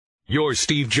Your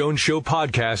Steve Jones Show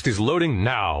podcast is loading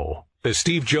now. The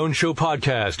Steve Jones Show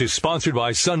podcast is sponsored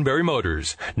by Sunbury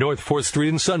Motors, North 4th Street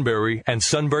in Sunbury, and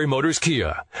Sunbury Motors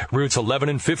Kia, routes 11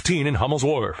 and 15 in Hummel's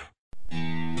Wharf.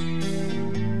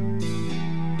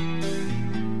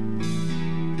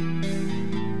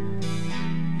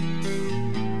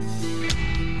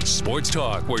 Sports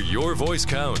talk where your voice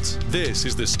counts. This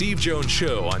is the Steve Jones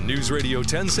Show on News Radio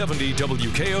 1070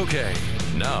 WKOK.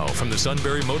 Now from the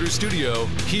Sunbury Motors Studio,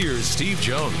 here's Steve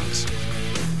Jones.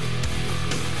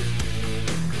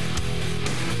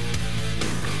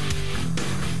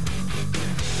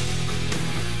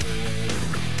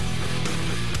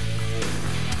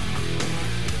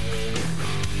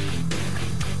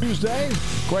 Tuesday.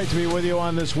 Great to be with you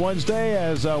on this Wednesday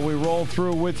as we roll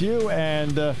through with you.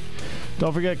 And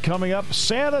don't forget, coming up,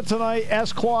 Santa tonight.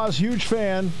 S-Claus, huge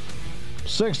fan.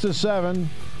 6 to 7.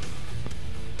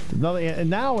 And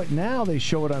now they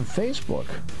show it on Facebook.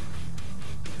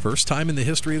 First time in the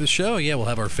history of the show. Yeah, we'll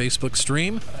have our Facebook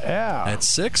stream at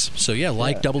 6. So,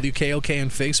 WKOK on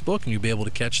Facebook, and you'll be able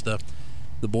to catch the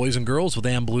boys and girls with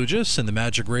Ann Blugis in the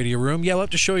Magic Radio Room. Yeah, we'll have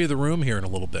to show you the room here in a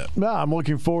little bit. No, I'm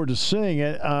looking forward to seeing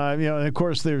it. And of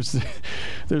course, there's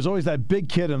always that big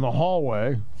kid in the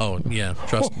hallway. Oh, yeah.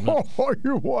 Trust me. Oh,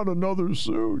 you want another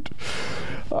suit.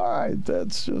 All right,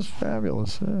 that's just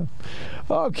fabulous. Yeah.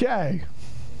 Okay.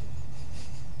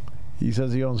 He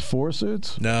says he owns 4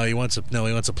 suits? No, he wants a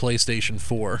PlayStation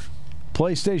 4.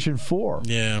 PlayStation 4?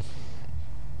 Yeah.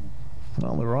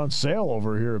 Well, they're on sale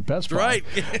over here at Best Buy. Right.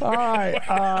 All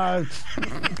right.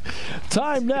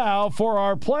 Time now for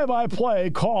our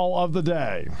play-by-play call of the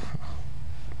day.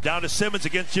 Down to Simmons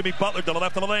against Jimmy Butler to the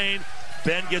left of the lane.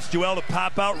 Ben gets Joel to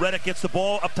pop out. Redick gets the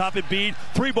ball up top. Embiid.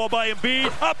 3-ball by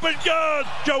Embiid. Up and good.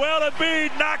 Joel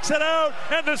Embiid knocks it out.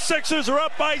 And the Sixers are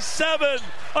up by 7.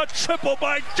 A triple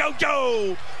by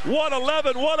JoJo.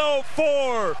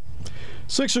 111-104.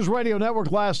 Sixers Radio Network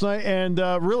last night, and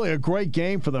really a great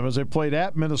game for them as they played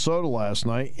at Minnesota last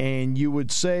night. And you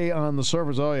would say on the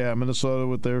surface, oh yeah, Minnesota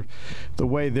with the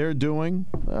way they're doing,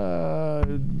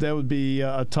 that would be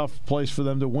a tough place for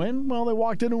them to win. Well, they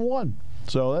walked in and won.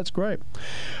 So that's great.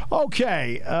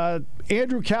 Okay,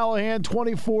 Andrew Callahan,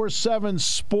 24/7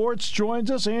 Sports, joins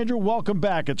us. Andrew, welcome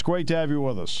back. It's great to have you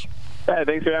with us. Hey,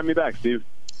 thanks for having me back, Steve.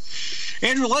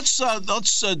 Andrew, let's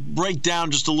break down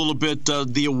just a little bit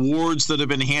the awards that have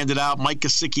been handed out. Mike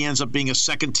Gesicki ends up being a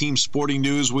second-team Sporting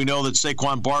News. We know that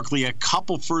Saquon Barkley, a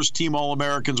couple first-team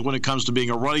All-Americans when it comes to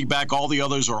being a running back. All the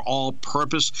others are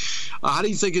all-purpose. How do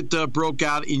you think it broke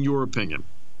out in your opinion?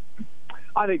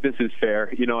 I think this is fair.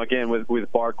 Again,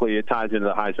 with Barkley, it ties into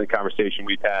the Heisman conversation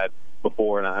we've had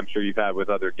before, and I'm sure you've had with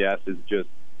other guests, is just,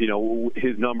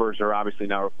 his numbers are obviously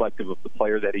not reflective of the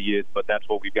player that he is, but that's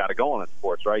what we've got to go on in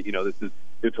sports, right? This is,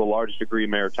 to a large degree,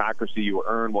 meritocracy. You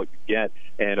earn what you get.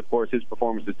 And, of course, his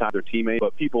performance is tied to their teammates.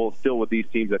 But people still with these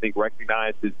teams, I think,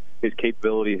 recognize his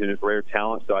capabilities and his rare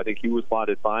talent. So I think he was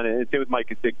slotted fine. And same with Mike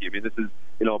Gesicki. I mean, this is,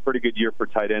 a pretty good year for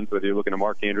tight ends, whether you're looking at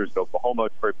Mark Andrews at Oklahoma,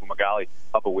 Troy Fumagalli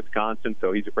up at Wisconsin.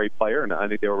 So he's a great player, and I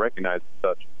think they were recognized as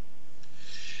such.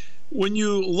 When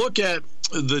you look at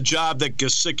the job that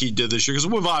Gesicki did this year, because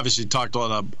we've obviously talked a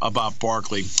lot about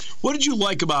Barkley, what did you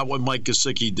like about what Mike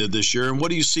Gesicki did this year, and what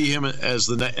do you see him as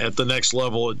at the next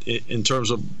level in terms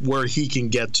of where he can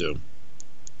get to?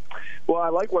 Well, I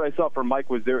like what I saw from Mike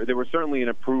was there was certainly an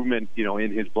improvement,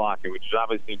 in his blocking, which is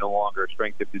obviously no longer a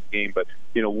strength of his game. But,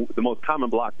 the most common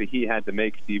block that he had to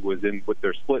make, Steve, was with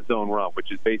their split zone run,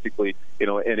 which is basically,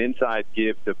 an inside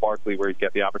give to Barkley where he's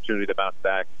got the opportunity to bounce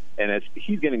back. And as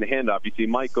he's getting the handoff, you see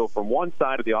Mike go from one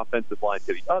side of the offensive line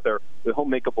to the other. He'll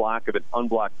make a block of an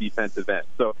unblocked defensive end.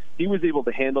 So he was able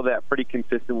to handle that pretty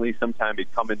consistently. Sometimes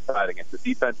he'd come inside against the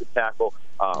defensive tackle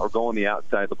or go on the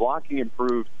outside. The blocking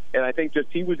improved. And I think just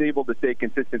he was able to stay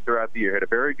consistent throughout the year. Had a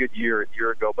very good year a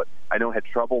year ago, but I know had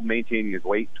trouble maintaining his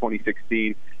weight in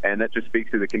 2016. And that just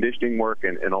speaks to the conditioning work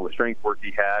and all the strength work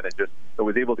he had. And just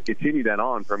was able to continue that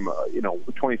on from,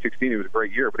 2016. It was a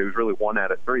great year, but it was really 1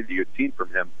 out of 3 that you had seen from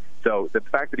him. So the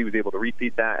fact that he was able to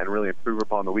repeat that and really improve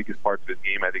upon the weakest parts of his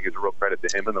game, I think is a real credit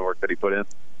to him and the work that he put in.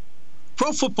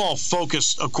 Pro Football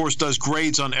Focus, of course, does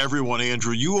grades on everyone,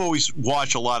 Andrew. You always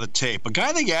watch a lot of tape. A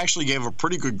guy that you actually gave a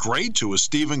pretty good grade to is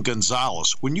Steven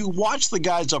Gonzalez. When you watch the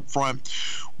guys up front,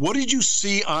 what did you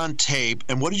see on tape,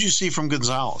 and what did you see from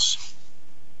Gonzalez?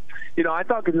 I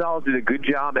thought Gonzalez did a good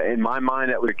job. In my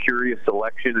mind, that was a curious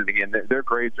selection. And, again, their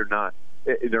grades are not –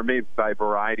 they're made by a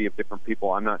variety of different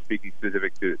people. I'm not speaking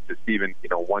specific to Steven,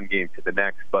 one game to the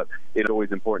next. But it's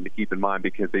always important to keep in mind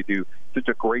because they do such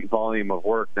a great volume of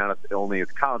work, not only at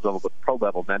the college level, but pro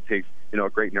level. And that takes, a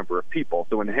great number of people.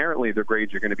 So inherently, their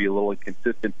grades are going to be a little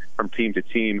inconsistent from team to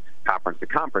team. conference to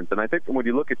conference. And I think when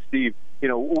you look at Steve,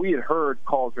 we had heard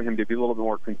calls for him to be a little bit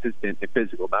more consistent and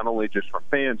physical, not only just from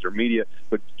fans or media,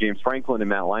 but James Franklin and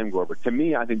Matt Limegoer. To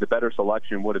me, I think the better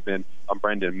selection would have been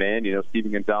Brendan Mann.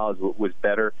 Steven Gonzalez was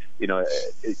better,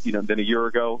 than a year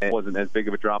ago. It wasn't as big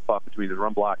of a drop-off between his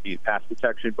run blocking and pass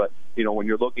protection. But, when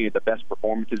you're looking at the best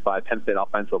performances by Penn State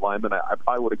offensive linemen, I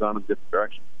probably would have gone in a different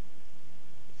direction.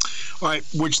 All right,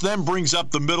 which then brings up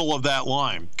the middle of that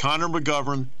line. Connor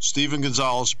McGovern, Steven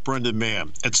Gonzalez, Brendan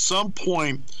Mann. At some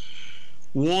point,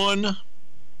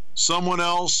 someone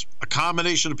else, a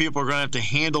combination of people are going to have to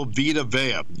handle Vita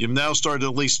Vea. You've now started to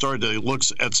look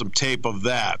at some tape of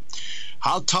that.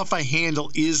 How tough a handle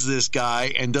is this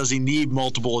guy, and does he need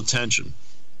multiple attention?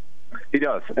 He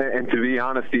does. And to be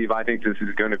honest, Steve, I think this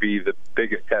is going to be the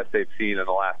biggest test they've seen in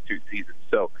the last 2 seasons.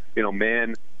 So,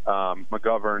 Mann,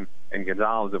 McGovern, and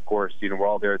Gonzalez, of course, were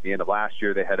all there at the end of last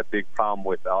year. They had a big problem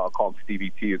with, I'll call him Stevie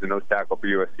T, who's a nose tackle for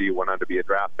USC, went on to be a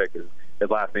draft pick. His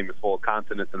last name is full of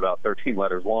consonants and about 13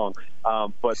 letters long.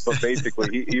 But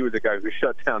basically, he was the guy who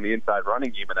shut down the inside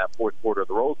running game in that fourth quarter of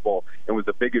the Rose Bowl and was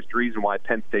the biggest reason why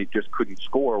Penn State just couldn't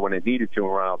score when it needed to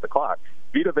and run out the clock.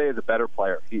 Vita Vea is a better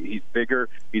player. He's bigger.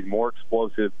 He's more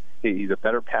explosive. He's a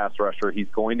better pass rusher. He's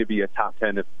going to be a top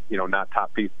 10, if not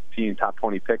top 15, top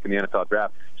 20 pick in the NFL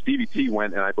draft. Stevie T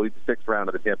went, and I believe, the 6th round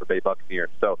of the Tampa Bay Buccaneers.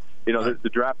 So, the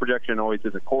draft projection always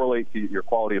doesn't correlate to your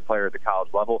quality of player at the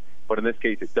college level, but in this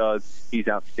case it does. He's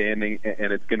outstanding,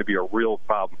 and it's going to be a real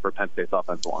problem for Penn State's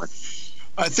offensive line.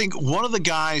 I think one of the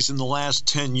guys in the last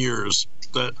 10 years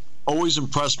that always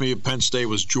impressed me at Penn State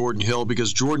was Jordan Hill,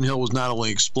 because Jordan Hill was not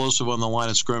only explosive on the line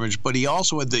of scrimmage, but he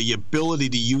also had the ability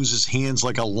to use his hands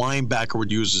like a linebacker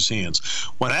would use his hands.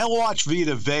 When I watch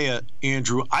Vita Vea,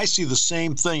 Andrew, I see the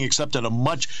same thing except in a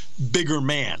much bigger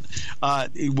man.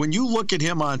 When you look at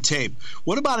him on tape,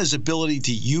 what about his ability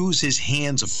to use his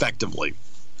hands effectively?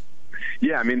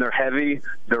 Yeah, they're heavy,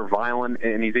 they're violent,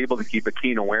 and he's able to keep a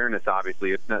keen awareness,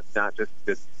 obviously. It's not just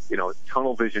this,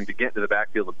 tunnel vision to get into the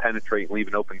backfield and penetrate and leave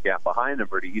an open gap behind him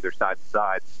or to either side to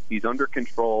side. He's under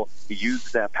control. He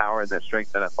uses that power and that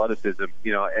strength and athleticism,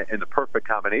 and the perfect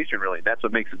combination, really. And that's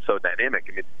what makes him so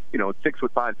dynamic. 6'5",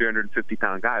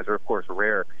 350-pound guys are, of course,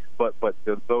 rare, but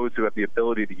those who have the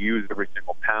ability to use every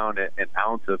single pound and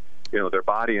ounce of their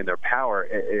body and their power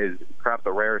is perhaps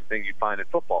the rarest thing you'd find in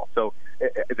football. So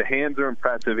the hands are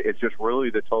impressive. It's just really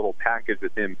the total package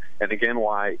with him. And again,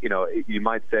 why, you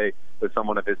might say with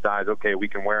someone of his size, okay, we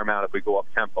can wear him out if we go up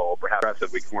tempo, or perhaps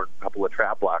if we can work a couple of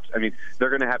trap blocks. They're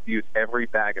going to have to use every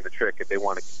bag in the trick if they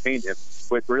want to contain him.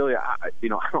 But really, I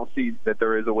don't see that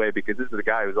there is a way, because this is a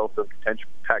guy who's also a potential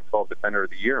Pac-12 Defender of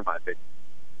the Year, in my opinion.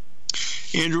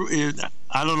 Andrew,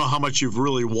 I don't know how much you've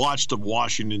really watched of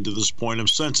Washington to this point. I'm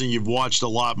sensing you've watched a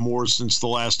lot more since the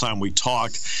last time we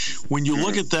talked. When you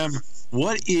look at them,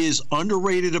 what is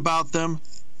underrated about them?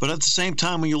 But at the same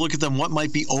time, when you look at them, what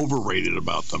might be overrated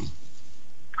about them?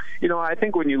 I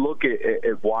think when you look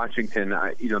at Washington,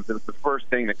 the first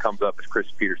thing that comes up is Chris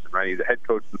Peterson, right? He's a head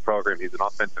coach of the program. He's an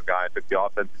offensive guy. Took the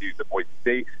offense to use at Boise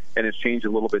State, and it's changed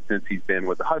a little bit since he's been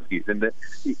with the Huskies. And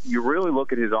you really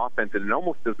look at his offense, and it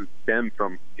almost doesn't stem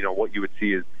from, what you would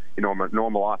see as, a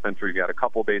normal offense where you've got a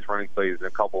couple base running plays and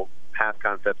a couple pass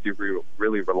concepts you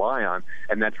really rely on,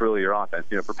 and that's really your offense.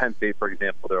 For Penn State, for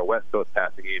example, they're a West Coast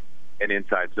passing game and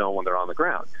inside zone when they're on the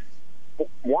ground.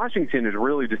 Washington is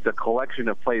really just a collection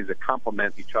of plays that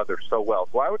complement each other so well.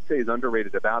 So I would say is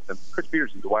underrated about them. Chris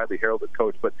Peterson's a widely heralded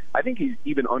coach, but I think he's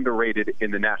even underrated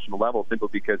in the national level simply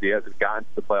because he hasn't gotten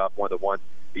to the playoff more than once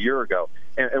a year ago.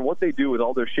 And what they do with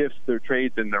all their shifts, their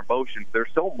trades, and their motions, they're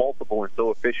so multiple and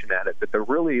so efficient at it that they're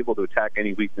really able to attack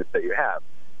any weakness that you have.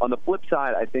 On the flip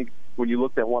side, I think when you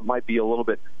look at what might be a little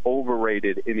bit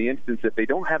overrated in the instance that they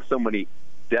don't have so much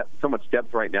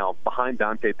depth right now behind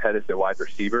Dante Pettis at wide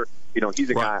receiver. He's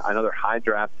a guy, another high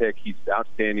draft pick. He's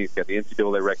outstanding. He's got the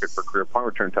NCAA record for career punt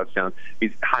return touchdowns.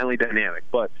 He's highly dynamic.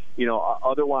 But,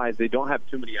 otherwise they don't have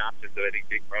too many options that I think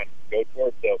Jake Brown can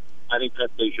go for. So I think Penn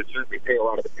State should certainly pay a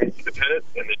lot of attention to Pettis,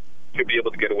 and then should be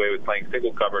able to get away with playing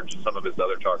single coverage to some of his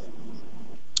other targets.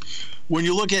 When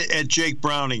you look at Jake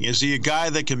Browning, is he a guy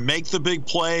that can make the big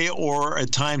play, or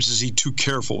at times is he too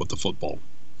careful with the football?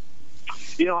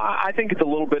 I think it's a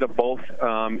little bit of both.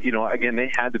 Again,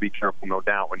 they had to be careful, no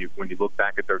doubt, when you look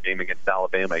back at their game against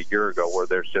Alabama a year ago, where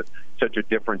there's just such a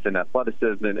difference in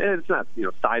athleticism, and it's not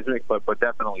seismic, but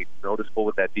definitely noticeable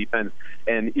with that defense.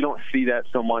 And you don't see that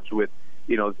so much with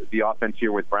the offense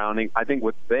here with Browning. I think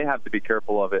what they have to be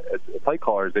careful of it as play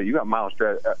callers, that you got Miles,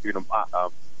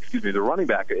 the running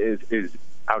back is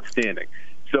outstanding.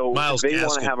 So Miles they Gaskin,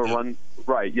 want to have a run.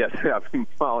 Right, yes. I've been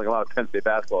following a lot of Penn State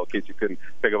basketball in case you couldn't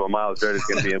pick up on Miles Garrett is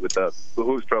going to be in with the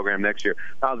Hoops program next year.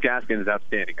 Miles Gaskin is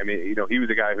outstanding. I mean, he was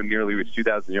a guy who nearly reached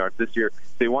 2,000 yards this year.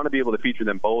 They want to be able to feature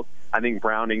them both. I think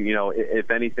Browning,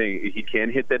 if anything, he can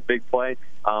hit that big play.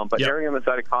 But erring on the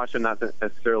side of caution, not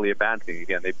necessarily a bad thing.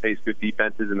 Again, they face good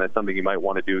defenses, and that's something you might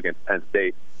want to do against Penn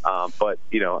State. But,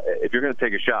 if you're going to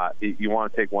take a shot, you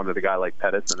want to take one to the guy like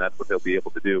Pettis, and that's what they'll be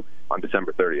able to do on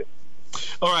December 30th.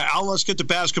 All right, let's get to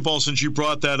basketball since you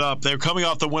brought that up. They're coming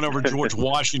off the win over George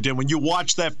Washington. When you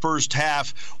watched that first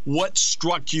half, what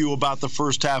struck you about the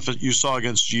first half that you saw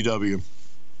against GW?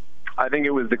 I think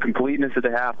it was the completeness of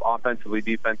the half, offensively,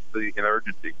 defensively, and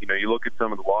urgency. You look at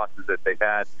some of the losses that they've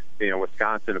had.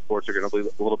 Wisconsin, of course, are going to be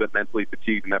a little bit mentally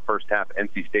fatigued in that first half.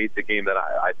 NC State's a game that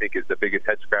I think is the biggest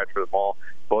head scratch for them all.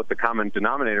 But the common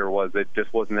denominator was it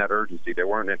just wasn't that urgency. They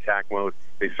weren't in attack mode.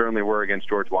 They certainly were against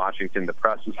George Washington. The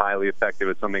press was highly effective.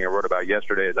 It's something I wrote about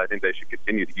yesterday. Is I think they should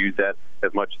continue to use that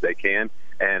as much as they can,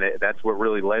 and that's what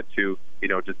really led to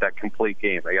just that complete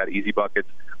game. They got easy buckets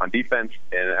on defense,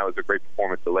 and that was a great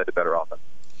performance that led to better offense.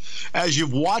 As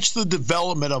you've watched the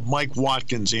development of Mike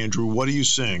Watkins, Andrew, what are you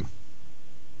seeing?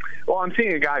 Well, I'm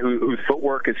seeing a guy whose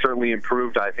footwork has certainly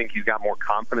improved. I think he's got more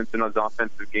confidence in his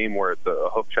offensive game, where it's a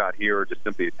hook shot here or just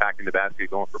simply attacking the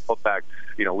basket, going for putback.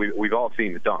 We've all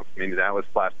seen the dunk. I mean, that was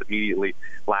flashed immediately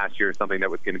last year, something that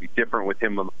was going to be different with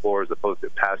him on the floor as opposed to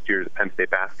past years of Penn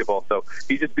State basketball. So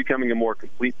he's just becoming a more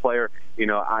complete player.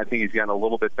 I think he's gotten a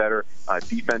little bit better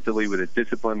defensively with his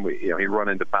discipline. He run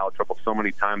into foul trouble so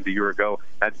many times a year ago.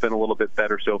 That's been a little bit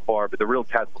better so far. But the real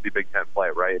test will be Big Ten play,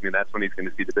 right? I mean, that's when he's going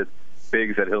to see the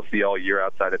bigs that he'll see all year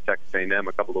outside of Texas A&M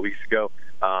a couple of weeks ago.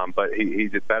 But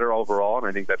he's better overall, and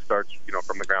I think that starts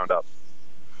from the ground up.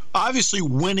 Obviously,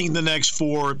 winning the next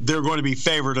four, they're going to be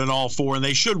favored in all four, and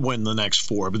they should win the next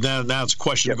four. But now it's a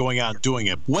question of going out and doing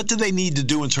it. What do they need to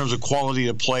do in terms of quality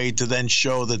of play to then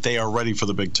show that they are ready for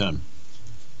the Big Ten?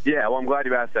 Yeah, well, I'm glad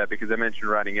you asked that because I mentioned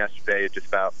writing yesterday just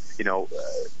about,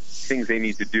 things they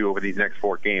need to do over these next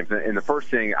four games. And the first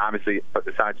thing, obviously,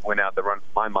 besides win out that runs to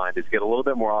my mind, is get a little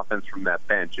bit more offense from that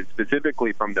bench, and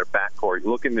specifically from their backcourt.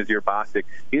 You look at Nazir Bostic,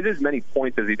 he has as many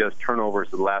points as he does turnovers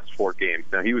in the last four games.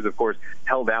 Now, he was, of course,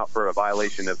 held out for a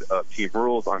violation of team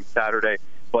rules on Saturday,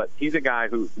 but he's a guy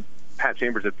who Pat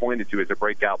Chambers had pointed to as a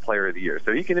breakout player of the year.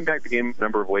 So he can impact the game a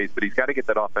number of ways, but he's got to get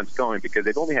that offense going because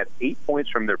they've only had 8 points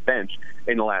from their bench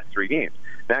in the last 3 games.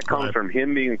 That comes from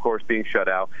him being shut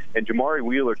out. And Jamari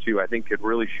Wheeler, too, I think could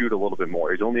really shoot a little bit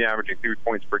more. He's only averaging 3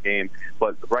 points per game.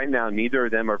 But right now, neither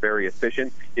of them are very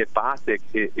efficient. Yet Bostic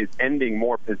is ending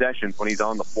more possessions when he's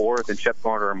on the floor than Shep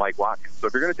Garner or Mike Watkins. So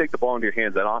if you're going to take the ball into your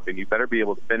hands that often, you better be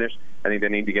able to finish. I think they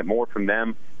need to get more from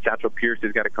them. Satchel Pierce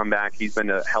has got to come back. He's been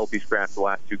a healthy scratch the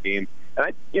last 2 games. And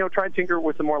I, try to tinker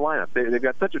with some more lineups. They've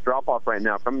got such a drop-off right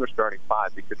now from their starting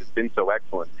 5 because it's been so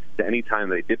excellent that any time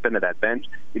they dip into that bench,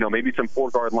 maybe some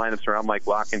 4-guard lineups around Mike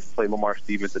Watkins, play Lamar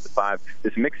Stevens at the 5.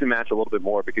 Just mix and match a little bit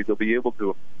more because they'll be able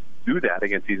to do that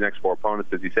against these next 4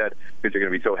 opponents, as you said, because they're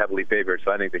going to be so heavily favored.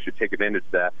 So I think they should take advantage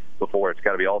of that before it's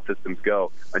got to be all systems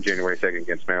go on January 2nd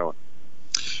against Maryland.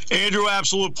 Andrew,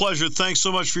 absolute pleasure. Thanks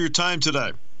so much for your time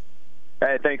today.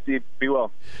 Hey, thanks, Steve. Be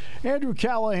well. Andrew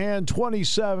Callahan,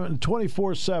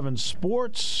 24/7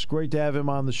 Sports. Great to have him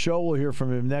on the show. We'll hear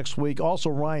from him next week. Also,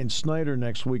 Ryan Snyder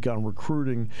next week on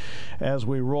recruiting as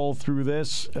we roll through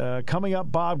this. Coming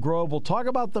up, Bob Grove. We'll talk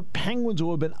about the Penguins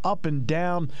who have been up and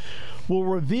down. We'll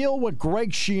reveal what Greg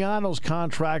Schiano's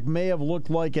contract may have looked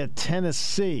like at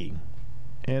Tennessee.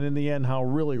 And in the end, how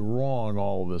really wrong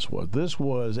all of this was. This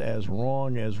was as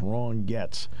wrong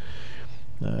gets.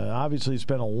 Obviously, it's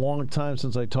been a long time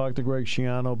since I talked to Greg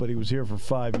Schiano, but he was here for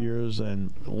 5 years,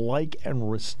 and like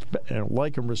and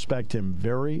respect him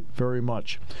very, very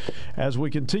much. As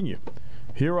we continue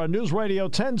here on News Radio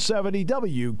 1070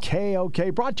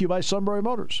 WKOK, brought to you by Sunbury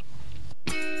Motors.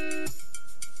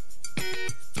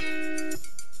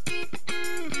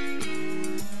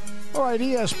 All right,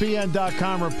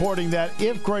 ESPN.com reporting that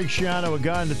if Greg Schiano had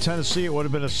gone to Tennessee, it would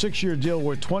have been a 6-year deal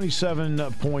worth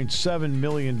 $27.7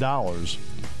 million.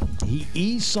 He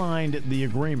e-signed the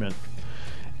agreement,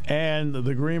 and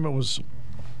the agreement was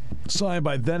signed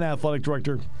by then athletic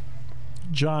director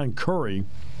John Curry,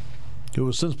 who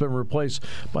has since been replaced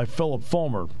by Philip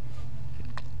Fulmer.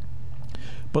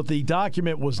 But the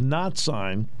document was not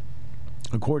signed,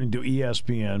 according to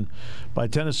ESPN, by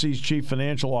Tennessee's chief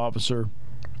financial officer,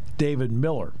 David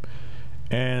Miller.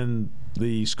 And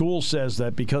the school says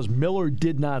that because Miller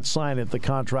did not sign it, the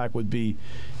contract would be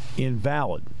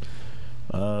invalid.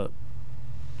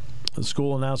 The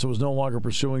school announced it was no longer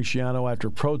pursuing Schiano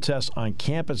after protests on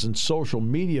campus and social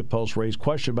media posts raised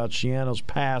question about Schiano's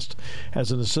past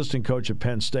as an assistant coach at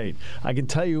Penn State. I can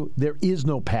tell you there is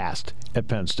no past at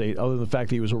Penn State other than the fact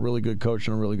that he was a really good coach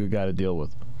and a really good guy to deal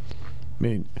with. I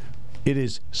mean, it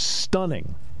is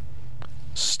stunning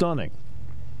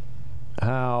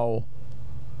how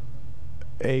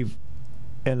an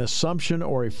assumption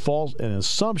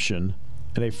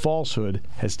and a falsehood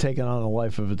has taken on a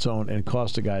life of its own and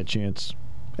cost a guy a chance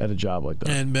at a job like that.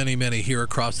 And many here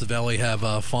across the valley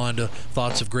have fond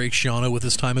thoughts of Greg Schiano with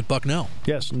his time at Bucknell.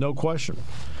 Yes, no question.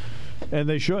 And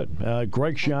they should.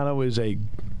 Greg Schiano is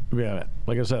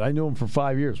like I said, I knew him for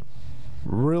 5 years.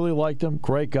 Really liked him.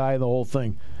 Great guy, the whole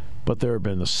thing. But there have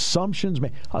been assumptions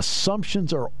made.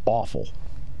 Assumptions are awful.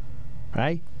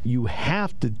 Right? You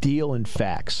have to deal in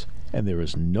facts. And there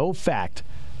is no fact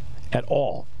at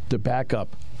all to back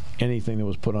up anything that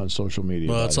was put on social media.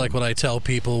 Well, it's like what I tell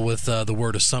people with the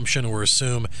word assumption or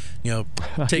assume.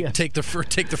 Take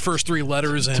the first three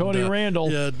letters. And, Tony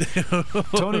Randall.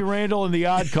 Tony Randall and the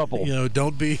Odd Couple.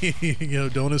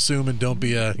 Don't assume and don't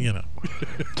be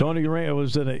Tony Randall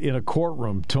was in a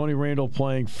courtroom. Tony Randall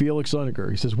playing Felix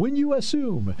Unaker. He says, "When you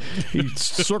assume," he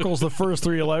circles the first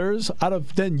three letters out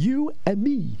of then you and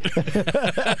me.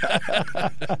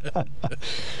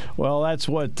 Well, that's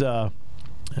what.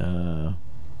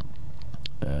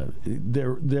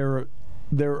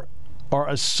 There are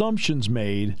assumptions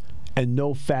made and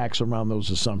no facts around those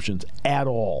assumptions at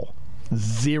all.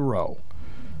 Zero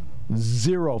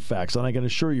facts, and I can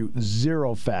assure you,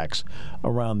 zero facts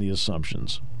around the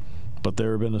assumptions. But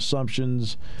there have been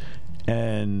assumptions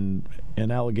and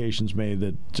allegations made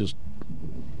that just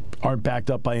aren't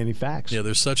backed up by any facts. Yeah,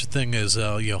 there's such a thing as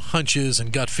hunches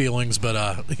and gut feelings,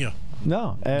 but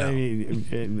No,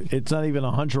 it's not even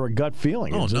a hunch or a gut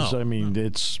feeling. It's just, I mean,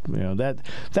 it's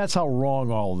that's how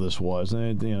wrong all of this was.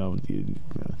 And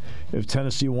if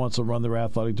Tennessee wants to run their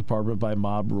athletic department by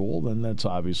mob rule, then that's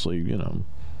obviously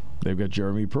they've got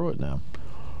Jeremy Pruitt now,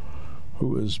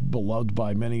 who is beloved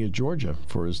by many at Georgia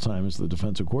for his time as the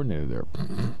defensive coordinator there.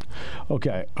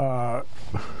 Okay, I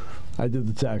did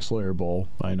the Tax Slayer Bowl.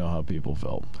 I know how people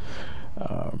felt.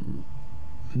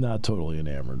 Not totally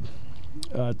enamored.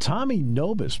 Tommy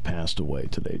Nobis passed away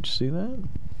today. Did you see that?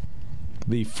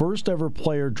 The first ever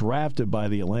player drafted by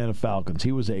the Atlanta Falcons.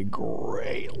 He was a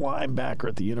great linebacker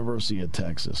at the University of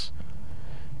Texas.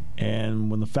 And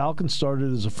when the Falcons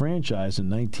started as a franchise in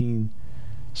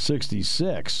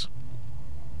 1966,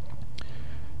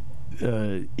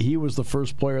 he was the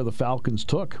first player the Falcons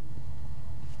took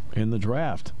in the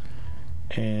draft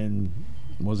and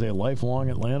was a lifelong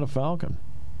Atlanta Falcon.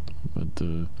 But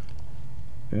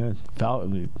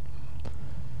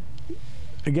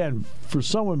again, for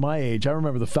someone my age, I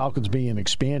remember the Falcons being an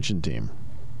expansion team.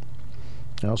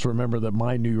 I also remember that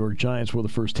my New York Giants were the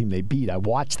first team they beat. I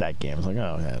watched that game. I was like,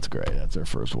 oh, that's great. That's their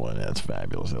first one. That's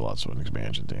fabulous. They lost to an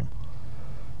expansion team.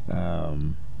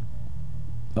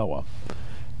 Oh, well.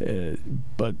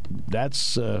 But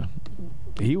that's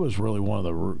he was really one of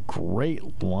the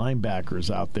great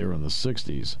linebackers out there in the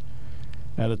 60s.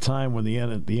 At a time when the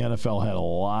NFL had a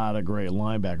lot of great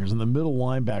linebackers. And the middle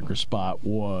linebacker spot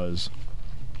was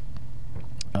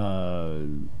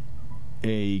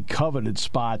a coveted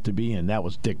spot to be in. That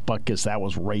was Dick Butkus. That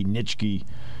was Ray Nitschke.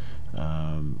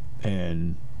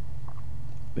 And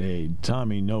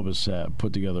Tommy Nobis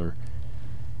put together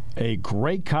a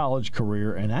great college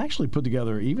career and actually put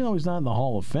together, even though he's not in the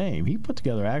Hall of Fame, he put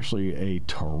together actually a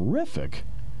terrific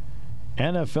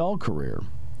NFL career.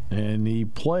 And he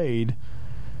played...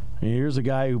 Here's a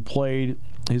guy who played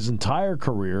his entire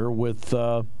career with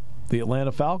the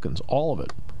Atlanta Falcons, all of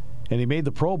it. And he made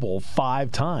the Pro Bowl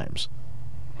 5 times.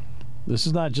 This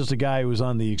is not just a guy who was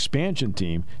on the expansion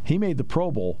team. He made the Pro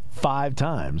Bowl 5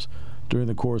 times during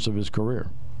the course of his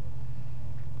career.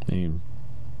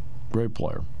 Great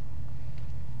player.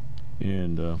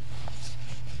 And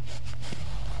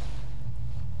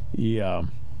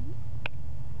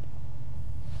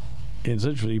it's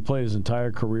interesting. He played his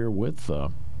entire career with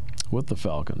the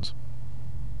Falcons.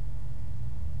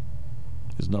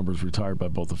 His number is retired by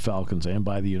both the Falcons and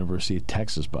by the University of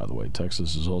Texas, by the way.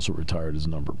 Texas has also retired his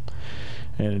number.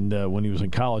 And when he was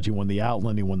in college, he won the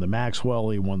Outland, he won the Maxwell,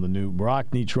 he won the New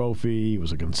Brockney Trophy, he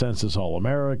was a consensus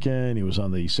All-American, he was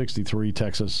on the 63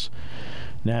 Texas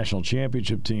National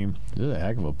Championship team. He's a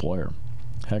heck of a player.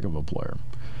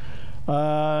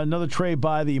 Another trade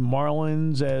by the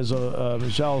Marlins as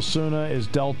Michelle Osuna is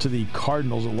dealt to the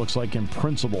Cardinals, it looks like, in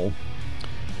principle.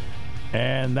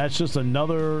 And that's just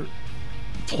another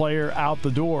player out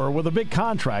the door with a big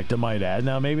contract, I might add.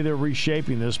 Now, maybe they're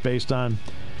reshaping this based on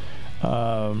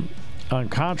on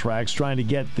contracts, trying to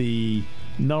get the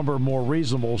number more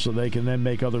reasonable so they can then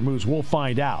make other moves. We'll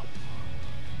find out.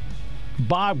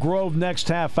 Bob Grove next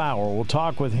half hour. We'll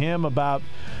talk with him about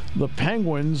the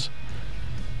Penguins.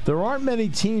 There aren't many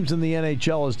teams in the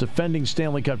NHL as defending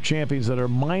Stanley Cup champions that are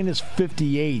minus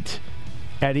 58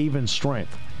 at even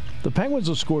strength. The Penguins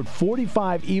have scored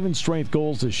 45 even-strength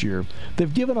goals this year.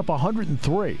 They've given up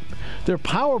 103. Their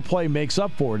power play makes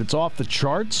up for it. It's off the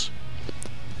charts.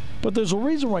 But there's a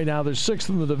reason right now they're sixth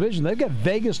in the division. They've got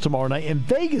Vegas tomorrow night, and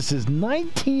Vegas is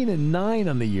 19-9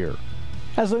 on the year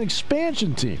as an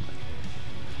expansion team.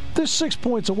 They're 6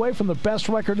 points away from the best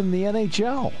record in the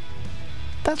NHL.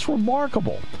 That's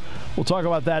remarkable. We'll talk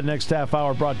about that next half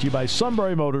hour, brought to you by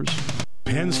Sunbury Motors.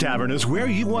 Penn's Tavern is where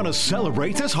you want to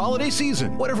celebrate this holiday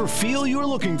season. Whatever feel you're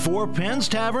looking for, Penn's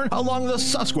Tavern along the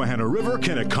Susquehanna River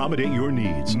can accommodate your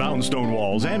needs. Mountain stone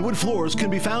walls and wood floors can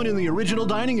be found in the original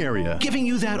dining area, giving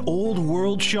you that old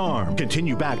world charm.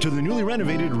 Continue back to the newly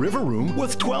renovated River Room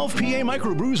with 12 PA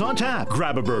microbrews on tap.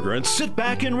 Grab a burger and sit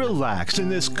back and relax in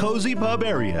this cozy pub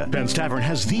area. Penn's Tavern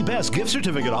has the best gift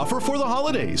certificate offer for the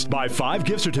holidays. Buy 5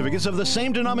 gift certificates of the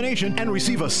same denomination and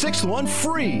receive a 6th one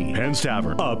free. Penn's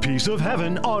Tavern, a piece of heaven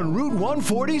on Route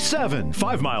 147,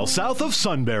 5 miles south of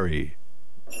Sunbury.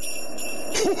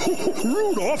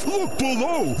 Rudolph, look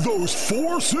below. Those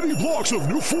 4 city blocks of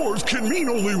new Fords can mean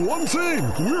only one thing.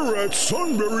 We're at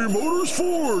Sunbury Motors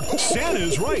Ford.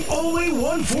 Santa's right. Only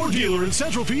one Ford dealer in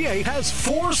Central PA has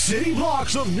 4 city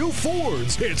blocks of new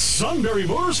Fords. It's Sunbury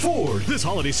Motors Ford. This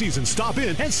holiday season, stop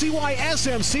in and see why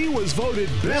SMC was voted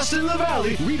Best in the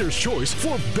Valley, Reader's Choice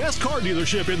for Best Car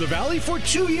Dealership in the Valley for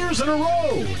 2 years in a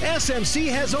row. SMC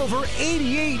has over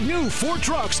 88 new Ford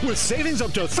trucks with savings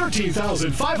up to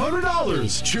 $13,500.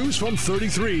 Choose from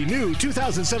 33 new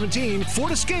 2017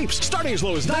 Ford Escapes starting as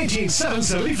low as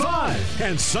 $19,775.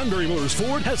 And Sunbury Motors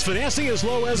Ford has financing as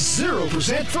low as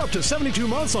 0% for up to 72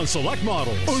 months on select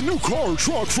models. A new car or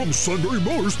truck from Sunbury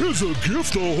Motors is a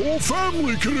gift the whole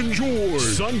family can enjoy.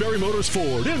 Sunbury Motors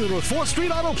Ford in the North 4th Street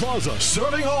Auto Plaza,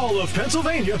 serving all of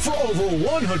Pennsylvania for over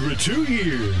 102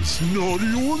 years.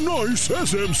 Naughty or nice,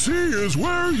 SMC is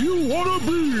where you want to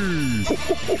be.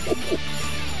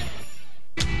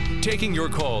 Taking your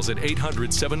calls at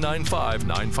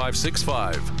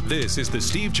 800-795-9565. This is The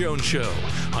Steve Jones Show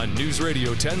on News Radio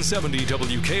 1070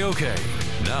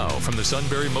 WKOK. Now, from the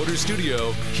Sunbury Motors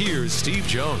Studio, here's Steve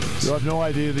Jones. You have no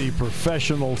idea the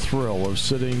professional thrill of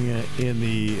sitting in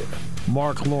the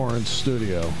Mark Lawrence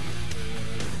studio.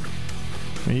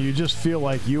 I mean, you just feel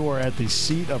like you are at the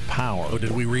seat of power. Oh, did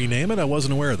we rename it? I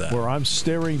wasn't aware of that. Where I'm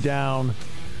staring down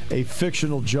a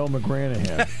fictional Joe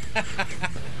McGranahan.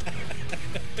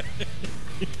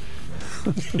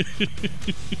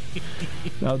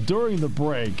 Now, during the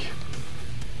break,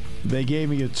 they gave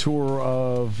me a tour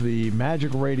of the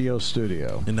Magic Radio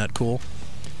studio. Isn't that cool?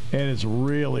 And it's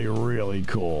really, really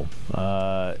cool.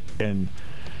 And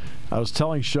I was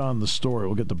telling Sean the story.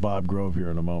 We'll get to Bob Grove here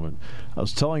in a moment. I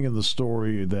was telling him the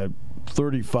story that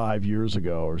 35 years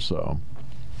ago or so,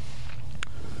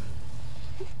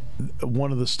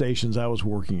 one of the stations I was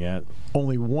working at,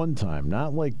 only one time,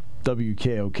 not like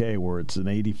WKOK, where it's an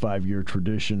 85-year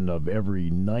tradition of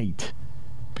every night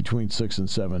between 6 and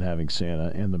 7 having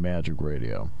Santa, and the Magic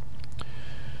Radio.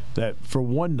 That for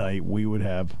one night we would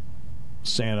have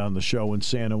Santa on the show when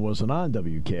Santa wasn't on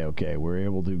WKOK. We were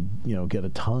able to, get a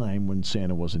time when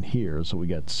Santa wasn't here, so we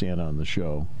got Santa on the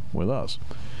show with us.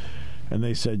 And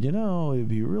they said, it'd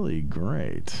be really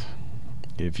great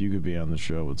if you could be on the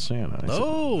show with Santa.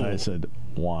 I said,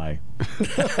 why?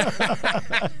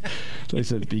 They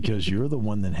said, because you're the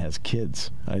one that has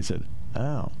kids. I said,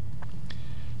 oh.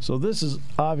 So this is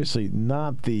obviously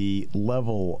not the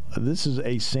level. This is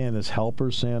a Santa's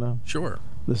helper Santa. Sure.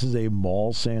 This is a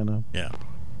mall Santa. Yeah.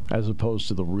 As opposed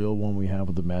to the real one we have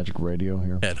with the Magic Radio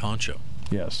here. Head honcho.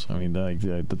 Yes. I mean,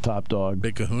 the top dog.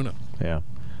 Big kahuna. Yeah.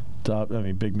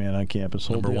 Big man on campus.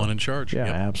 Number one in charge. Yeah,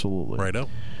 yep. Absolutely. Righto.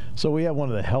 So we have one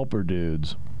of the helper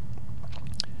dudes.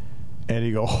 And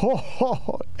he go, ho, ho,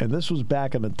 ho. And this was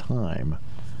back in a time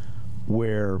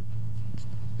where,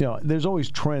 there's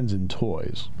always trends in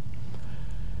toys.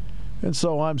 And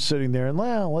so I'm sitting there and,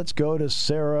 let's go to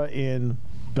Sarah in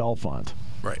Bellefonte.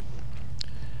 Right.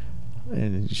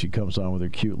 And she comes on with her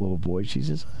cute little voice. She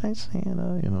says, hi,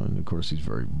 Santa. And of course he's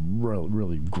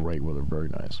really great with her, very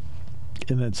nice.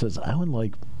 And then says,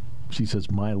 she says,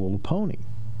 My Little Pony.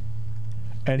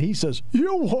 And he says,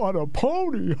 "You want a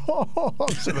pony?"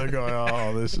 So they're going,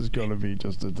 "Oh, this is going to be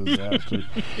just a disaster."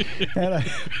 and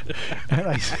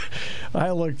I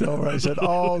looked over. I said,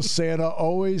 "Oh, Santa,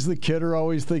 always the kidder,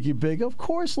 always thinking big. Of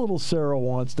course, little Sarah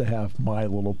wants to have My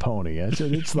Little Pony." I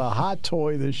said, "It's the hot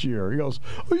toy this year." He goes,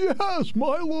 "Oh, yes,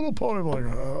 My Little Pony." I'm like,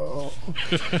 "Oh."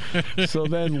 So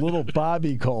then little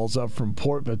Bobby calls up from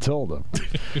Port Matilda,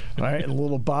 right? And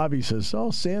little Bobby says, "Oh,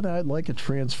 Santa, I'd like a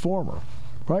Transformer."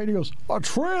 Right? And he goes, "A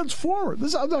Transformer?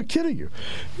 I'm not kidding you.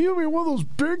 You mean one of those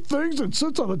big things that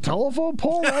sits on a telephone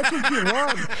pole? That's what you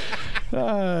want?"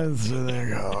 So they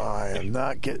go, "I am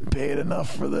not getting paid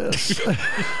enough for this."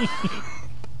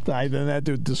 I then had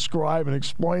to describe and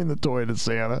explain the toy to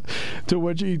Santa, to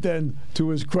which he then, to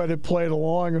his credit, played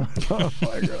along. Oh,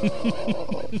 my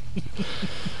God.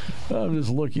 I'm just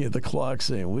looking at the clock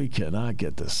saying, we cannot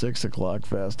get to 6 o'clock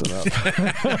fast enough.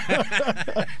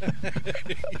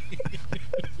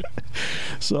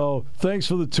 So thanks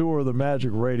for the tour of the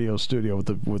Magic Radio Studio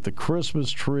with the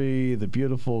Christmas tree, the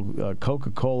beautiful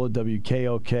Coca-Cola,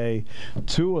 WKOK,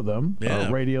 2 of them,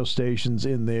 radio stations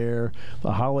in there,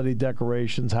 the holiday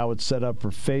decorations, how it's set up for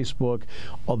Facebook,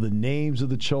 all the names of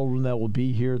the children that will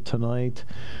be here tonight,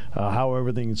 how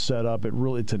everything is set up.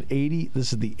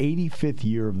 This is the 85th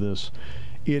year of this.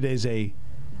 It is a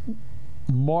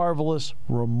marvelous,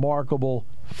 remarkable,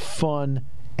 fun,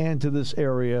 and to this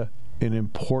area, an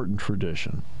important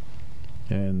tradition.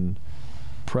 And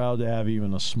proud to have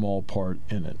even a small part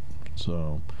in it.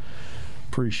 So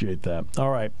appreciate that.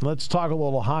 All right, let's talk a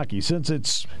little hockey. Since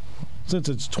it's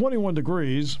 21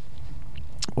 degrees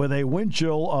with a wind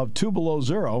chill of 2 below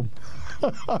zero,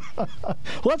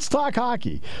 let's talk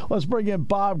hockey. Let's bring in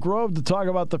Bob Grove to talk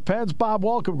about the Pens. Bob,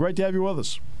 welcome. Great to have you with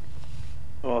us.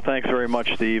 Well, thanks very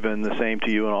much, Steve, and the same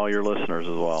to you and all your listeners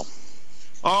as well.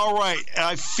 All right.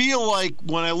 I feel like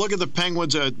when I look at the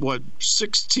Penguins at,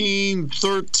 16,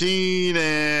 13,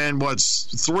 and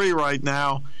 3 right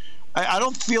now, I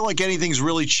don't feel like anything's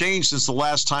really changed since the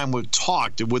last time we've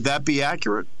talked. Would that be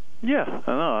accurate? Yeah,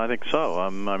 I think so. I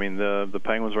mean, the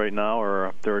Penguins right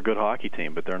now they're a good hockey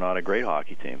team, but they're not a great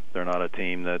hockey team. They're not a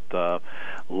team that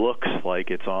looks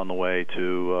like it's on the way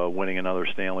to winning another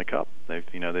Stanley Cup.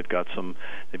 They've got some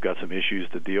issues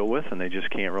to deal with, and they just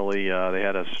can't really. They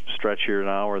had a stretch here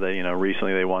now where they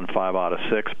recently they won 5 out of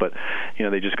 6, but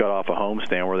they just got off a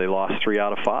homestand where they lost 3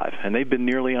 out of 5, and they've been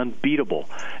nearly unbeatable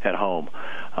at home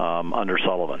under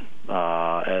Sullivan.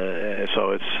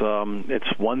 So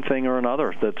it's one thing or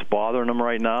another that's bothering them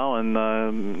right now,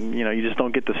 and you just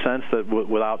don't get the sense that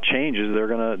without changes they're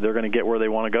gonna get where they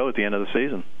want to go at the end of the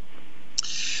season.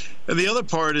 And the other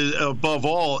part is, above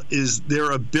all, is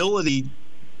their ability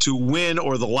to win,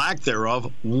 or the lack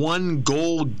thereof,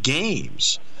 1-goal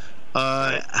games.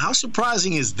 How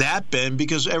surprising has that been?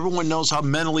 Because everyone knows how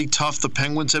mentally tough the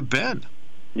Penguins have been.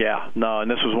 Yeah, no,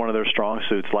 and this was one of their strong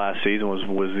suits last season was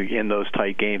in those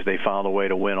tight games. They found a way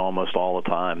to win almost all the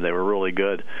time. They were really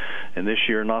good, and this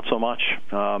year not so much.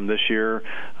 This year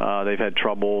they've had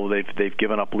trouble. They've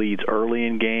given up leads early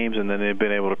in games, and then they've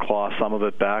been able to claw some of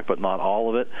it back, but not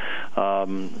all of it.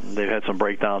 They've had some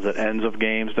breakdowns at ends of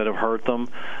games that have hurt them.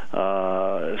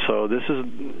 So this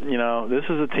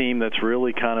is a team that's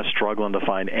really kind of struggling to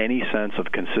find any sense of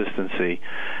consistency,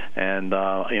 and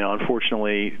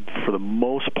unfortunately for the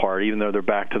most part, even though they're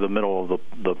back to the middle of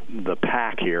the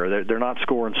pack here, they're not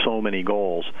scoring so many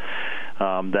goals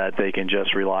that they can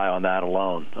just rely on that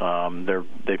alone.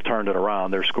 They've turned it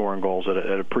around. They're scoring goals at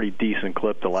a pretty decent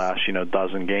clip the last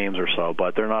dozen games or so,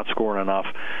 but they're not scoring enough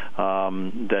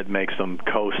that makes them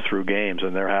coast through games,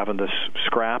 and they're having to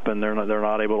scrap, and they're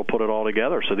not able to put it all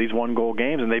together. So these 1-goal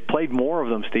games, and they played more of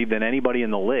them, Steve, than anybody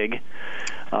in the league.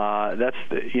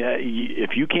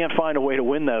 If you can't find a way to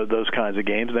win those kinds of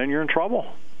games, then you're in trouble.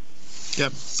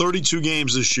 Yep, 32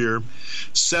 games this year.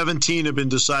 17 have been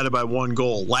decided by 1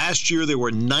 goal. Last year, they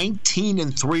were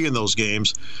 19-3 in those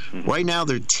games. Right now,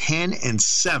 they're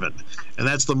 10-7, and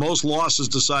that's the most losses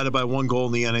decided by 1 goal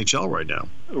in the NHL right now.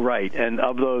 Right, and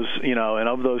of those,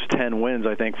 10 wins,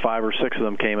 I think 5 or 6 of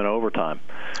them came in overtime.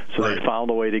 So They found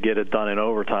a way to get it done in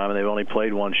overtime, and they've only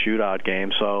played 1 shootout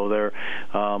game. So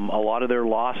a lot of their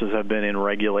losses have been in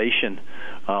regulation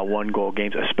 1-goal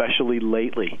games, especially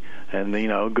lately. And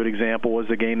a good example was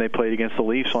the game they played against the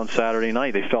Leafs on Saturday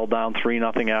night. They fell down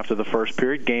 3-0 after the first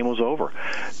period. Game was over.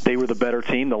 They were the better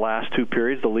team the last 2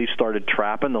 periods. The Leafs started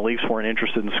trapping. The Leafs weren't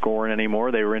interested in scoring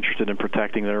anymore. They were interested in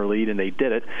protecting their lead, and they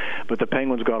did it. But the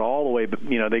Penguins Penguins got all the way,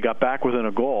 they got back within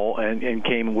a goal and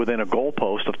came within a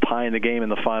goalpost of tying the game in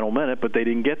the final minute, but they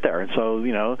didn't get there. And so,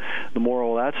 the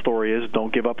moral of that story is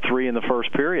don't give up 3 in the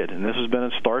first period. And this has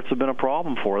been, starts have been a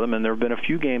problem for them, and there have been a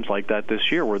few games like that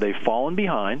this year where they've fallen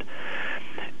behind,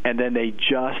 and then they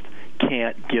just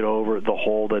can't get over the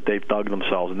hole that they've dug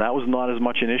themselves. And that was not as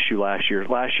much an issue last year.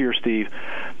 Last year, Steve,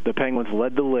 the Penguins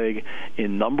led the league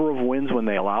in number of wins when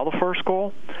they allow the first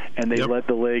goal, and they led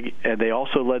the league, and they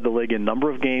also led the league in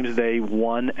number of games they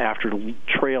won after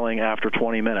trailing after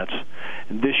 20 minutes.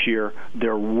 And this year,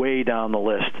 they're way down the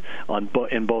list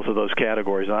in both of those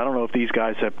categories. And I don't know if these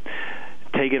guys have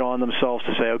take it on themselves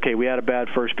to say, okay, we had a bad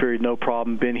first period, no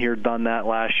problem, been here, done that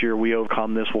last year, we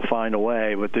overcome this, we'll find a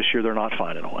way. But this year, they're not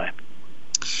finding a way.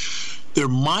 They're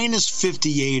minus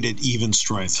 58 at even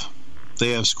strength.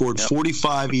 They have scored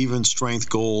 45 even strength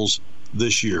goals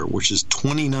this year, which is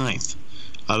 29th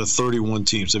out of 31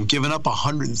 teams. They've given up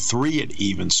 103 at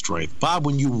even strength. Bob,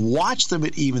 when you watch them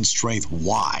at even strength,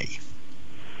 why?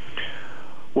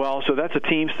 Well, so that's a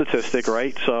team statistic,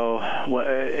 right? So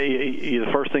the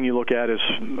first thing you look at is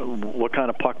what kind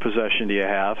of puck possession do you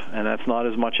have, and that's not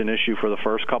as much an issue for the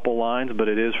first couple lines, but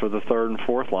it is for the third and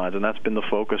fourth lines, and that's been the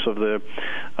focus of the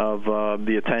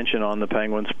attention on the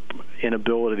Penguins'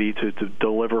 inability to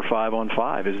deliver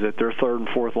 5-on-5, is that their third and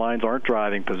fourth lines aren't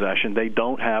driving possession. They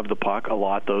don't have the puck a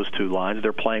lot, those two lines.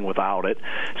 They're playing without it,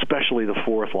 especially the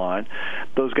fourth line.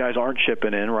 Those guys aren't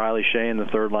chipping in. Riley Shea, the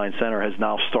third line center, has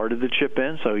now started to chip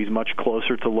in, so he's much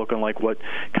closer to looking like what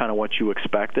you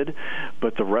expected.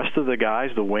 But the rest of the guys,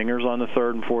 the wingers on the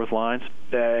third and fourth lines,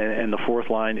 and the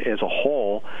fourth line as a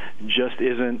whole, just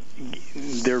isn't.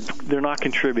 They're not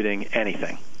contributing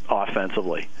anything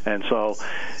offensively. And so,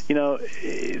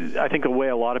 I think the way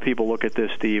a lot of people look at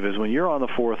this, Steve, is when you're on the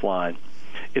fourth line,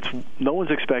 no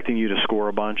one's expecting you to score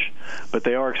a bunch, but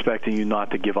they are expecting you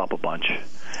not to give up a bunch.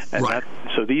 And right.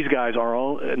 So these guys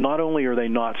are not only are they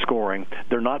not scoring,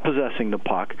 they're not possessing the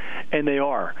puck, and they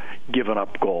are giving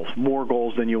up goals, more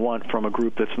goals than you want from a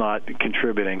group that's not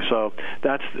contributing. So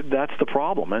that's the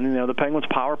problem. And the Penguins'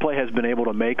 power play has been able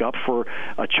to make up for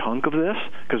a chunk of this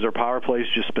because their power play has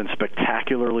just been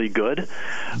spectacularly good.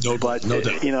 No doubt.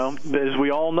 As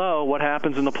we all know, what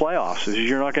happens in the playoffs is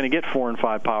you're not going to get 4 and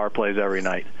 5 power plays every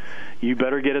night. You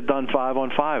better get it done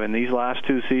 5-on-5. And these last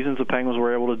 2 seasons, the Penguins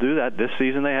were able to do that. This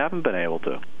season, they haven't been able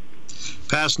to.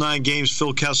 Past 9 games,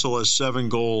 Phil Kessel has 7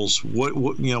 goals. What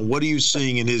are you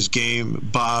seeing in his game,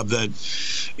 Bob, that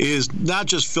is not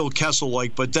just Phil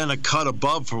Kessel-like, but then a cut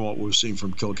above from what we've seen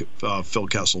from Phil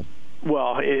Kessel?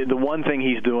 Well, the one thing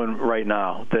he's doing right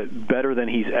now that better than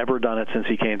he's ever done it since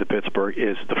he came to Pittsburgh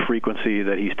is the frequency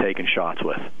that he's taking shots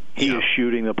with. He is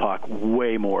shooting the puck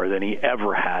way more than he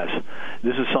ever has.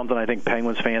 This is something I think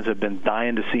Penguins fans have been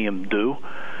dying to see him do,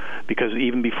 because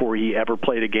even before he ever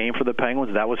played a game for the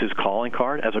Penguins, that was his calling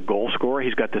card as a goal scorer.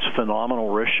 He's got this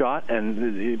phenomenal wrist shot,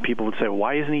 and people would say,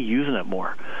 why isn't he using it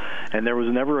more? And there was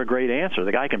never a great answer.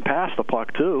 The guy can pass the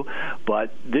puck too,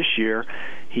 but this year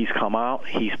he's come out,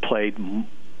 he's played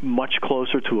much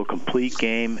closer to a complete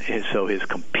game, so his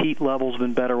compete level's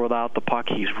been better without the puck.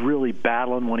 He's really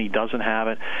battling when he doesn't have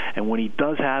it, and when he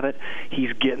does have it,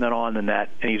 he's getting it on the net,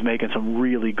 and he's making some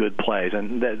really good plays,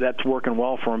 and that's working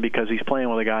well for him because he's playing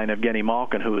with a guy in Evgeny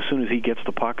Malkin who, as soon as he gets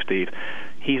the puck, Steve,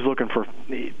 he's looking for,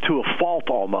 to a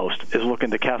fault almost, is looking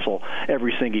to Kessel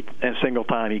every single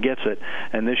time he gets it,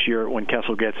 and this year when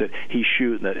Kessel gets it, he's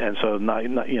shooting it, and so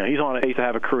he's on pace to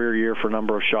have a career year for a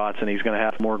number of shots, and he's going to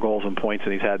have more goals and points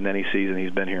than he's had in any season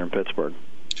he's been here in Pittsburgh.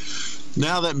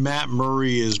 Now that Matt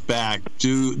Murray is back,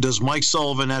 does Mike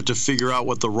Sullivan have to figure out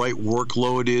what the right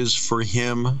workload is for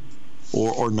him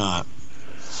or not?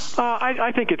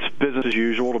 I think it's business as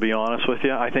usual, to be honest with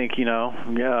you. I think,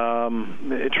 Tristan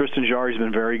Jarry's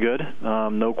been very good.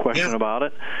 No question about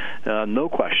it. No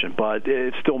question. But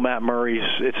it's still Matt Murray's,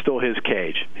 it's still his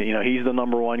cage. He's the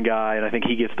number one guy, and I think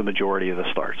he gets the majority of the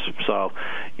starts. So,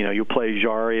 you play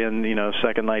Jarry and,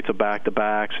 second nights of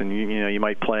back-to-backs, and, you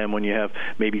might play him when you have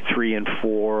maybe 3 and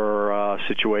 4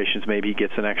 situations. Maybe he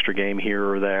gets an extra game here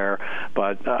or there.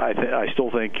 But I still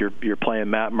think you're playing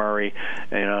Matt Murray,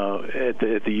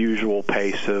 at the usual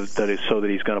pace that is so that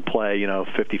he's going to play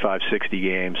 55, 60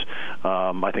 games.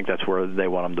 I think that's where they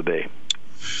want him to be.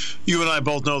 You and I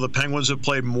both know the Penguins have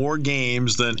played more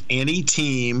games than any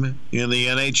team in the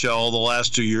NHL the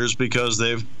last 2 years because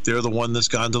they're the one that's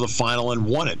gone to the final and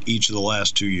won it each of the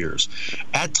last 2 years.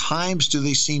 At times, do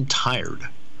they seem tired?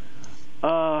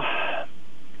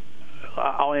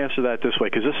 I'll answer that this way,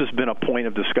 because this has been a point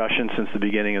of discussion since the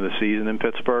beginning of the season in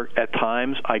Pittsburgh. At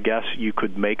times, I guess you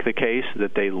could make the case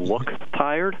that they look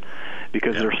tired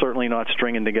because they're certainly not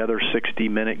stringing together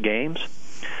 60-minute games.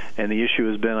 And the issue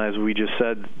has been, as we just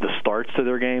said, the starts to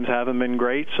their games haven't been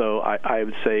great. So I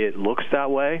would say it looks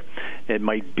that way. It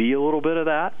might be a little bit of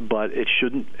that, but it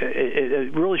shouldn't.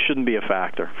 It really shouldn't be a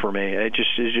factor for me. It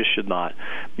just should not.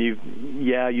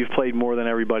 You've played more than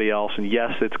everybody else, and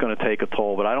yes, it's going to take a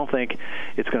toll, but I don't think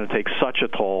it's going to take such a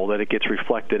toll that it gets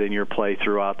reflected in your play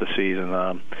throughout the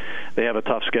season. They have a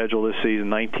tough schedule this season,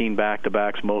 19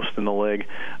 back-to-backs, most in the league.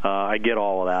 I get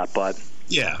all of that, but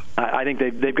yeah, I think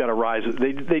they've got to rise.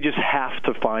 They just have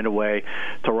to find a way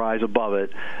to rise above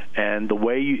it. And the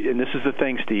way and this is the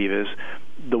thing, Steve, is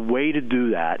the way to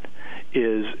do that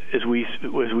is, as we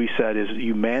said, is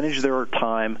you manage their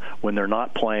time when they're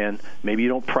not playing. Maybe you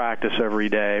don't practice every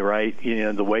day, right?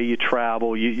 The way you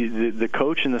travel, the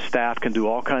coach and the staff can do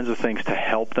all kinds of things to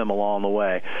help them along the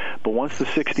way. But once the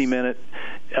 60-minute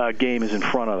game is in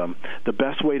front of them, the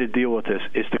best way to deal with this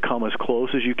is to come as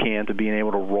close as you can to being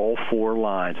able to roll 4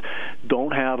 lines.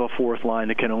 Don't have a 4th line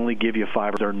that can only give you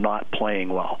 5. They're not playing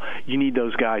well. You need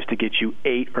those guys to get you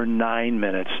 8 or 9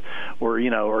 minutes, or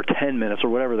 10 minutes, or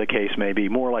whatever the case may be.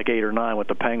 More like 8 or 9 with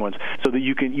the Penguins, so that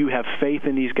you have faith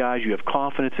in these guys, you have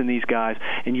confidence in these guys,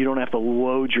 and you don't have to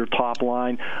load your top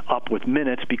line up with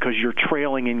minutes because you're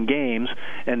trailing in games,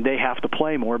 and they have to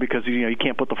play more because you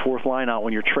can't put the 4th line out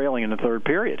when you're trailing in the 3rd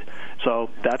period. So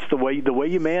that's the way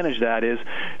you manage that is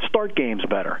start games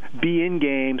better, be in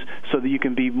games so that you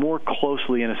can be more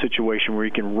closely in a situation where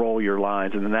you can roll your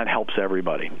lines, and then that helps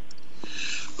everybody.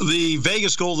 The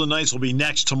Vegas Golden Knights will be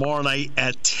next tomorrow night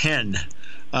at 10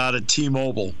 at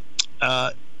T-Mobile.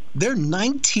 They're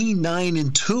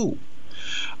 19-9-2.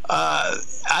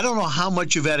 I don't know how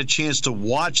much you've had a chance to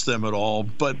watch them at all,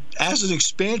 but as an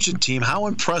expansion team, how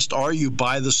impressed are you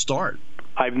by the start?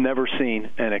 I've never seen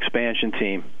an expansion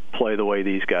team play the way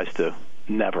these guys do.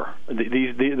 Never.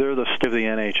 They're the star of the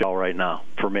NHL right now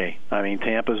for me. I mean,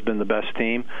 Tampa's been the best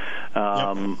team, but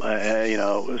I'm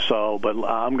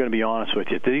going to be honest with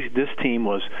you. This team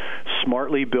was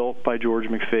smartly built by George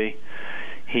McPhee.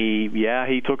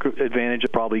 He took advantage.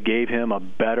 Probably gave him a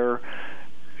better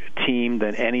team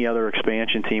than any other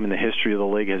expansion team in the history of the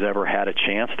league has ever had a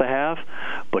chance to have,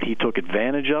 but he took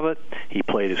advantage of it. He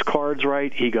played his cards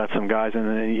right. He got some guys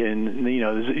and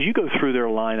you go through their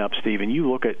lineup, Steve, and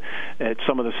you look at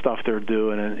some of the stuff they're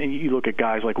doing, and you look at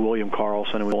guys like William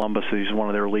Karlsson in Columbus. He's one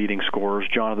of their leading scorers.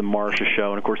 Jonathan Marchessault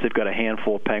show, and of course they've got a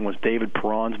handful of Penguins. David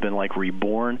Perron's been like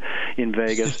reborn in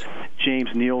Vegas.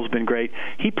 James Neal's been great.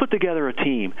 He put together a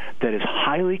team that is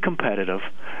highly competitive.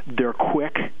 They're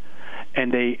quick.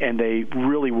 And they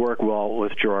really work well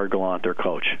with Gerard Gallant, their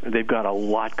coach. They've got a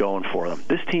lot going for them.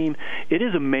 This team, it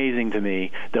is amazing to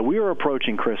me that we are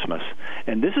approaching Christmas,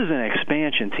 and this is an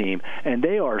expansion team, and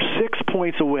they are 6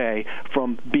 points away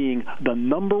from being the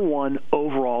number 1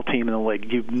 overall team in the league.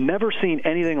 You've never seen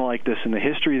anything like this in the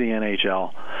history of the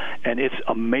NHL, and it's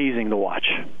amazing to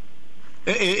watch.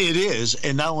 It is,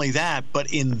 and not only that,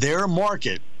 but in their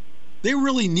market, they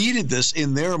really needed this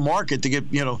in their market to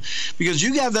get, because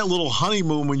you have that little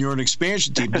honeymoon when you're an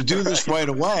expansion team. To do this right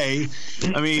away,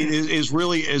 I mean, is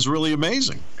really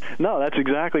amazing. No, that's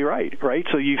exactly right.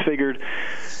 So you figured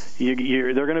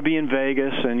they're going to be in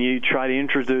Vegas, and you try to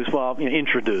introduce.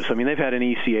 I mean, they've had an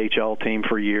ECHL team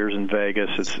for years in Vegas,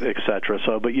 et cetera.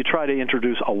 So, but you try to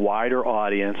introduce a wider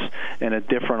audience and a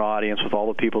different audience with all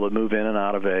the people that move in and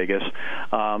out of Vegas.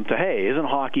 Hey, isn't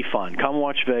hockey fun? Come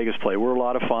watch Vegas play. We're a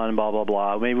lot of fun. Blah blah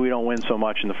blah. Maybe we don't win so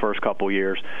much in the first couple of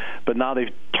years, but now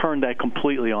they've turned that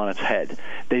completely on its head.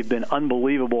 They've been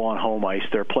unbelievable on home ice.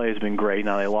 Their play has been great.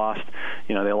 Now they lost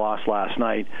last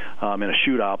night in a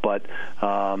shootout, but.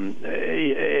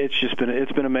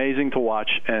 It's been amazing to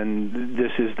watch, and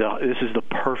this is the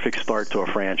perfect start to a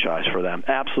franchise for them.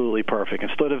 Absolutely perfect.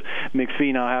 Instead of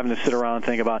McPhee now having to sit around and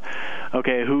think about,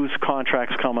 okay, whose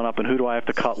contract's coming up and who do I have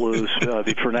to cut loose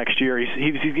for next year?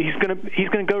 He's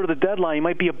gonna go to the deadline. He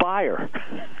might be a buyer.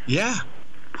 Yeah.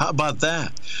 How about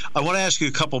that? I want to ask you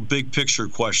a couple big picture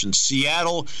questions.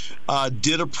 Seattle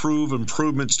did approve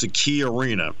improvements to Key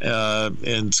Arena,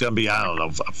 and it's going to be, I don't know,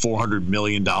 $400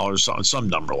 million, some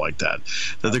number like that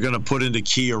they're going to put into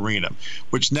Key Arena,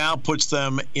 which now puts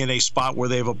them in a spot where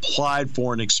they've applied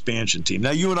for an expansion team.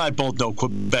 Now, you and I both know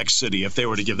Quebec City, if they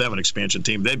were to give them an expansion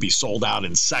team, they'd be sold out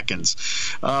in seconds.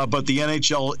 But the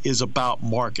NHL is about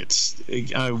markets.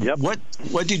 Yep.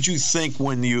 What did you think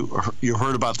when you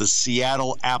heard about the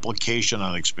Seattle application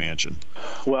on expansion?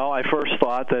 Well, I first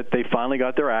thought that they finally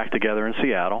got their act together in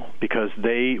Seattle, because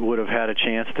they would have had a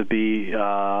chance to be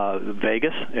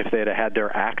Vegas if they'd have had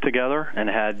their act together and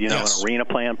had an arena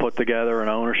plan put together and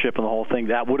ownership and the whole thing.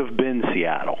 That would have been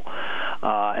Seattle.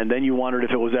 And then you wondered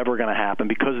if it was ever going to happen,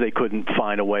 because they couldn't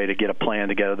find a way to get a plan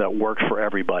together that worked for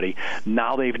everybody.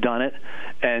 Now they've done it,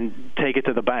 and take it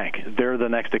to the bank. They're the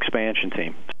next expansion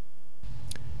team.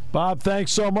 Bob,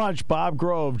 thanks so much. Bob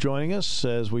Grove joining us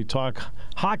as we talk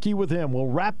hockey with him. We'll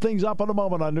wrap things up in a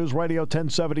moment on News Radio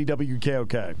 1070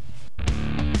 WKOK.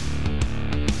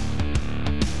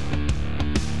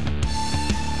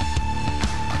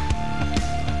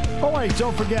 All right,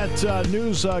 don't forget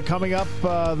news coming up,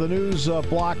 the news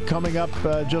block coming up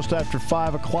just after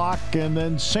 5 o'clock, and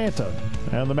then Santa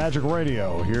and the Magic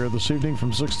Radio here this evening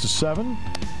from 6 to 7.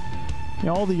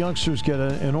 All the youngsters get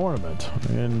an ornament,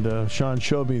 and Sean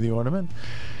showed me the ornament,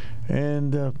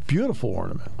 and beautiful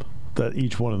ornament that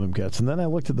each one of them gets. And then I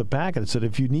looked at the back and it said,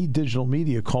 if you need digital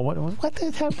media, call what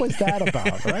the heck was that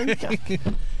about? Right?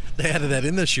 They added that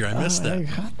in this year. I missed that.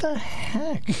 What the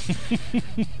heck?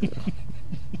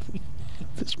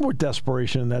 There's more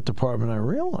desperation in that department than I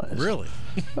realized. Really?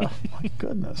 Oh, my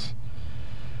goodness.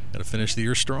 Got to finish the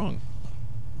year strong.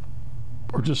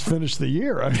 Or just finish the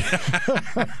year. I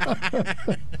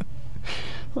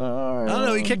don't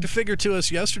know. He kicked a figure to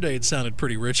us yesterday. It sounded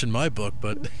pretty rich in my book,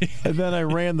 but and then I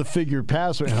ran the figure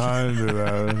past me.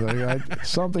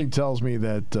 Something tells me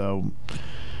that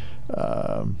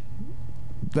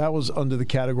that was under the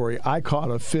category, I caught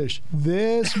a fish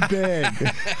this big.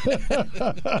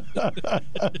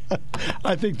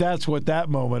 I think that's what that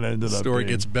moment ended up being. The story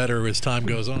gets better as time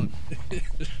goes on.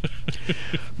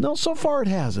 No, so far it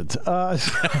hasn't.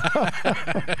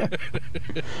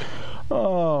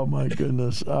 Oh, my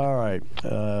goodness. All right.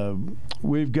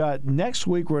 We've got next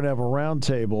week, we're going to have a round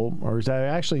table, or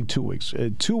actually 2 weeks.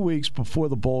 2 weeks before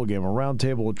the bowl game, a round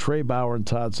table with Trey Bauer and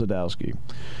Todd Sadowski,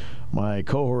 my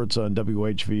cohorts on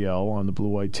WHVL on the Blue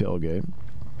White Tailgate.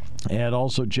 And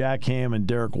also Jack Ham and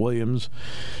Derek Williams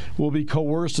will be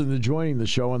coerced into joining the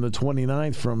show on the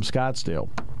 29th from Scottsdale.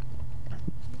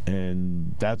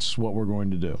 And that's what we're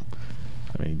going to do.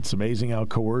 I mean, it's amazing how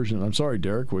coercion. I'm sorry,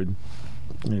 Derek.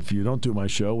 If you don't do my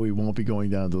show, we won't be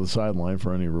going down to the sideline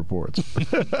for any reports.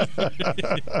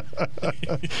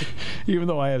 Even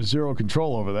though I have zero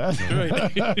control over that.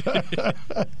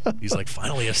 Right. He's like,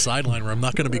 finally a sideline where I'm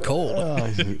not going to be cold.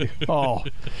 Oh,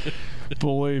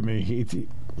 believe me.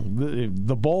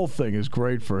 The bowl thing is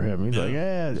great for him. He's like,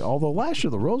 yeah. Although last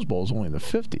year the Rose Bowl was only in the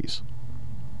 50s.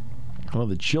 One of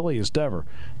the chilliest ever.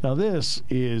 Now this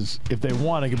is, if they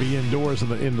want, it could be indoors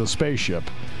in the spaceship.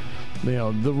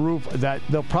 The roof, that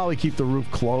they'll probably keep the roof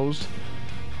closed.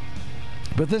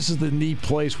 But this is the neat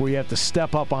place where you have to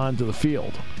step up onto the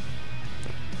field,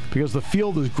 because the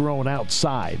field is grown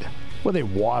outside, where they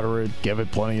water it, give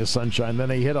it plenty of sunshine, then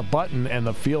they hit a button and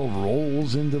the field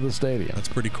rolls into the stadium. That's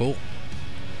pretty cool.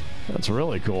 That's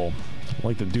really cool. I'd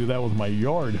like to do that with my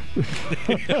yard.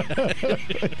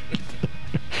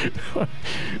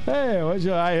 Hey,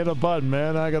 I hit a button,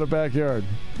 man. I got a backyard.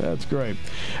 That's great.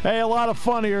 Hey, a lot of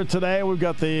fun here today. We've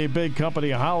got the big company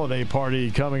holiday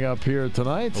party coming up here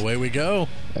tonight. Away we go.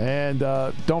 And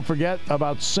don't forget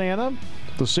about Santa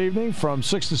this evening from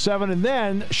 6 to 7. And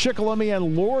then Shikellamy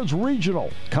and Lords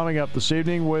Regional coming up this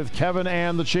evening with Kevin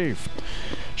and the Chief.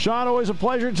 Sean, always a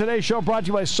pleasure. Today's show brought to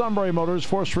you by Sunbury Motors,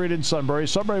 4th Street in Sunbury.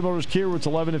 Sunbury Motors Kia, routes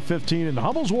 11 and 15 in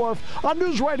Hummel's Wharf on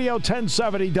News Radio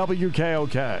 1070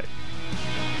 WKOK.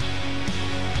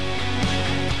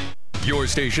 Your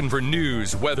station for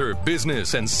news, weather,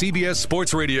 business, and CBS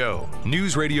Sports Radio.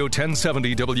 News Radio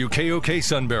 1070 WKOK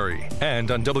Sunbury and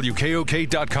on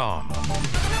WKOK.com.